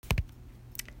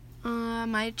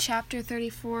My Chapter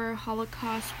 34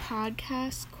 Holocaust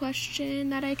podcast question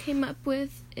that I came up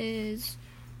with is,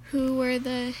 who were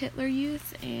the Hitler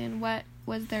Youth and what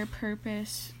was their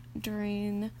purpose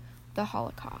during the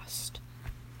Holocaust?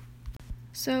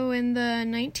 So in the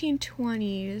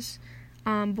 1920s,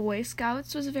 Boy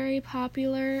Scouts was very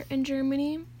popular in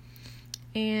Germany,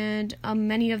 and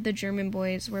many of the German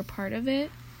boys were part of it,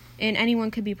 and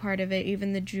anyone could be part of it,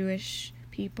 even the Jewish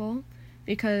people,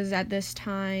 because at this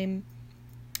time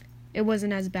it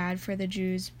wasn't as bad for the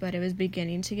Jews, but it was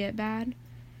beginning to get bad.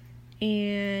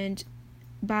 And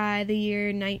by the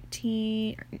year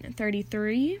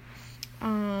 1933,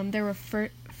 there were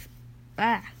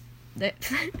the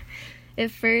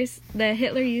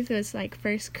Hitler Youth was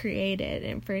first created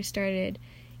and first started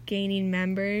gaining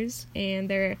members, and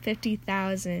there were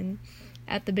 50,000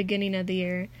 at the beginning of the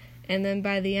year, and then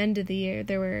by the end of the year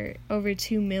there were over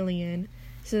 2 million.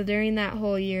 So during that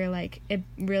whole year, it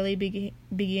really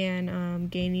began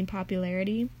gaining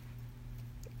popularity.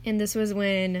 And this was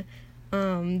when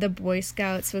the Boy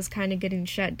Scouts was kind of getting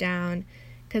shut down,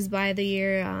 because by the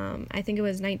year, I think it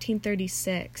was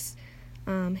 1936,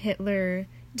 Hitler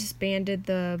disbanded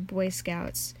the Boy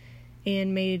Scouts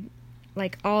and made,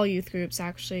 all youth groups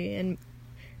actually, and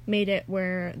made it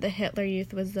where the Hitler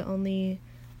Youth was the only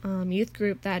youth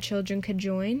group that children could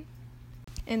join.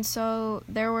 And so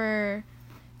there were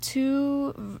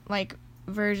two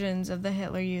versions of the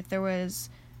Hitler Youth. There was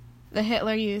the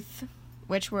Hitler Youth,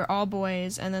 which were all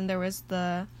boys, and then there was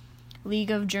the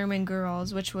League of German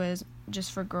Girls, which was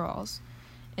just for girls.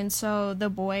 And so the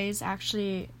boys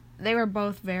actually, they were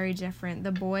both very different.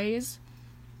 The boys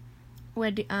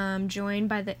would join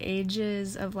by the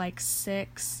ages of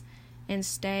 6 and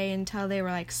stay until they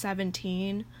were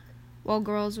 17, while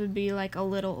girls would be a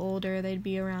little older. They'd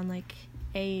be around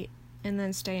 8 and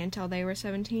then stay until they were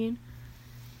 17.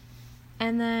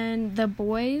 And then the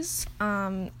boys,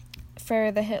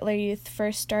 for the Hitler Youth,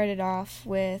 first started off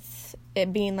with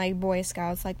it being Boy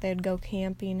Scouts. They'd go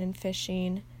camping and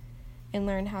fishing and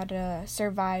learn how to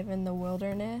survive in the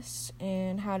wilderness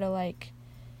and how to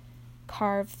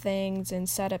carve things and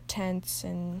set up tents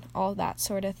and all that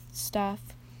sort of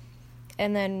stuff.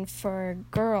 And then for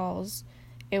girls,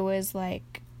 it was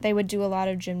they would do a lot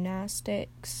of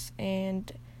gymnastics,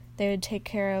 and they would take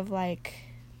care of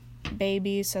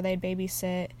babies, so they'd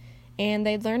babysit, and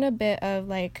they'd learn a bit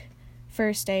of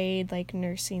first aid,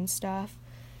 nursing stuff.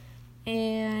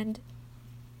 And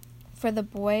for the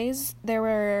boys, there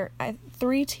were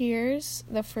 3 tiers.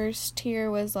 The first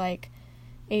tier was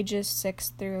ages 6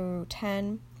 through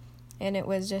 10, and it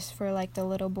was just for the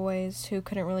little boys who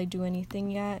couldn't really do anything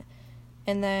yet.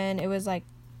 And then it was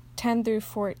 10 through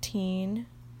 14,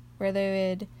 where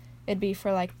it'd be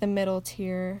for the middle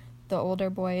tier, the older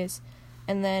boys.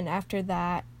 And then after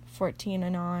that, 14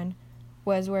 and on,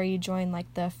 was where you joined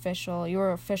you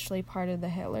were officially part of the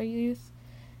Hitler Youth,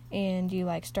 and you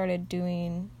started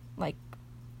doing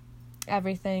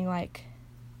everything.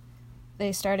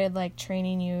 They started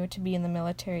training you to be in the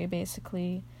military,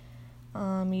 basically.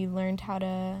 You learned how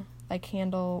to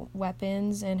handle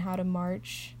weapons and how to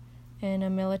march in a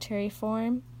military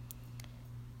form.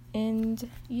 And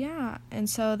yeah, and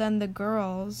so then the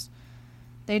girls,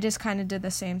 they just kind of did the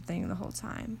same thing the whole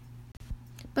time.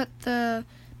 But the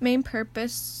main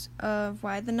purpose of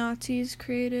why the Nazis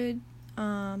created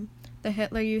the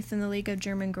Hitler Youth and the League of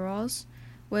German Girls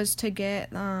was to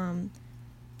get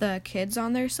the kids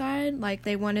on their side.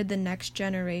 They wanted the next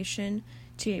generation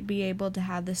to be able to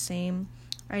have the same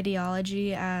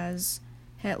ideology as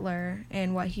Hitler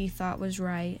and what he thought was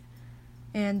right.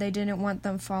 And they didn't want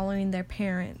them following their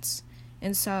parents.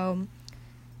 And so,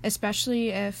 especially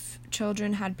if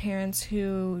children had parents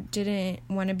who didn't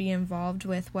want to be involved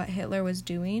with what Hitler was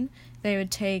doing, they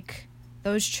would take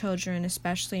those children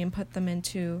especially and put them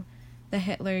into the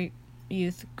Hitler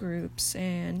Youth groups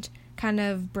and kind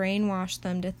of brainwash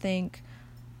them to think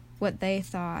what they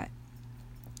thought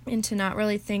and to not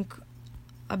really think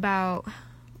about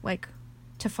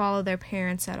to follow their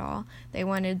parents at all. They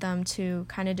wanted them to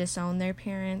kind of disown their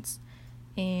parents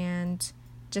and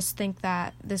just think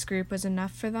that this group was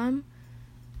enough for them.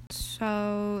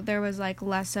 So there was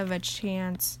less of a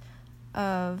chance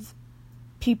of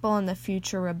people in the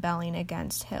future rebelling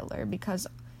against Hitler because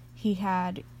he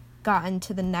had gotten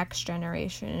to the next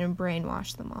generation and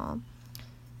brainwashed them all.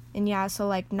 And yeah, so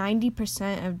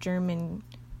 90% of German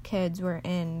kids were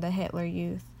in the Hitler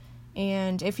Youth.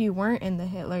 And if you weren't in the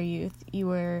Hitler Youth, you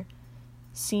were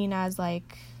seen as an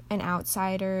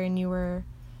outsider, and you were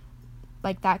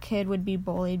that kid would be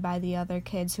bullied by the other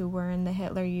kids who were in the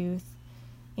Hitler Youth.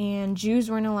 And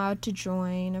Jews weren't allowed to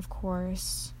join, of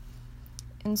course.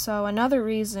 And so another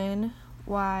reason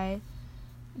why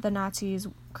the Nazis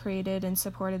created and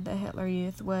supported the Hitler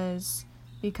Youth was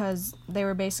because they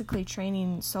were basically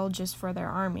training soldiers for their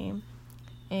army.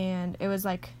 And it was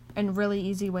like a really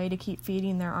easy way to keep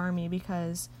feeding their army,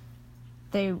 because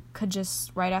they could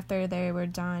just, right after they were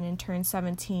done and turned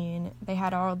 17, they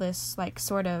had all this like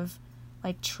sort of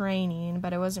like training,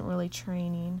 but it wasn't really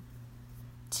training,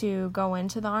 to go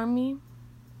into the army,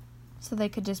 so they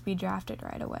could just be drafted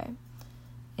right away.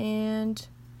 And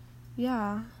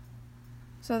yeah,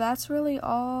 so that's really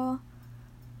all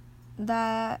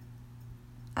that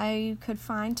I could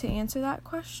find to answer that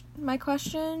my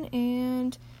question,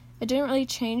 and it didn't really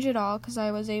change at all because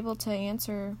I was able to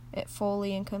answer it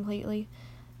fully and completely.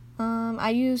 I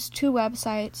used 2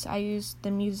 websites. I used the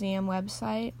museum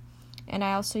website, and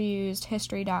I also used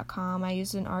history.com. I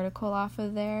used an article off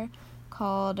of there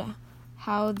called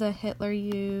How the Hitler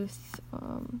Youth,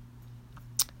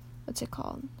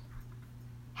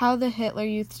 How the Hitler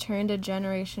Youth Turned a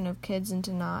Generation of Kids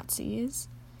into Nazis.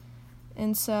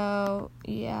 And so,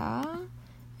 yeah.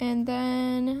 And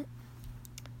then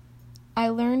I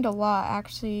learned a lot,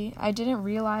 actually. I didn't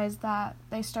realize that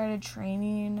they started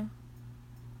training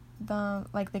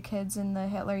the kids in the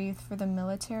Hitler Youth for the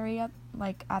military at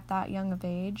that young of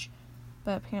age,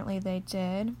 but apparently they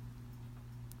did.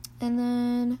 And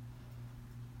then,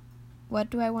 what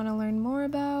do I want to learn more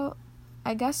about?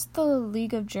 I guess the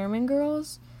League of German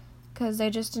Girls, because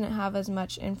they just didn't have as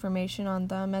much information on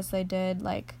them as they did,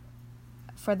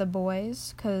 for the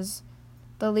boys, because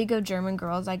the League of German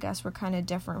Girls, I guess, were kind of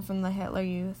different from the Hitler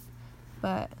Youth,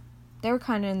 but they were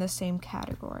kind of in the same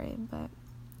category. But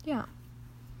yeah,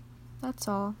 that's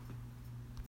all.